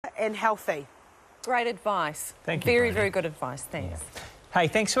and healthy. Great advice. Thank you. Very, very good advice. Thanks. Yeah. Hey,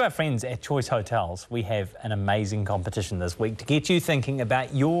 thanks to our friends at Choice Hotels. We have an amazing competition this week to get you thinking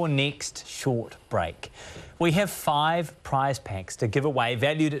about your next short break. We have 5 prize packs to give away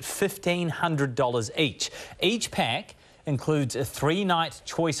valued at $1,500 each. Each pack includes a 3-night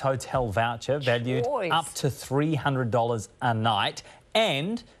Choice Hotel voucher valued up to $300 a night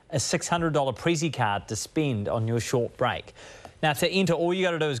and a $600 Prezi card to spend on your short break. Now, to enter, all you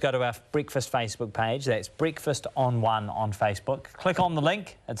got to do is go to our Breakfast Facebook page. That's Breakfast on One on Facebook. Click on the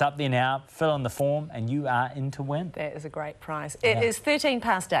link. It's up there now. Fill in the form and you are in to win. That is a great prize. It is 13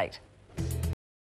 past 8.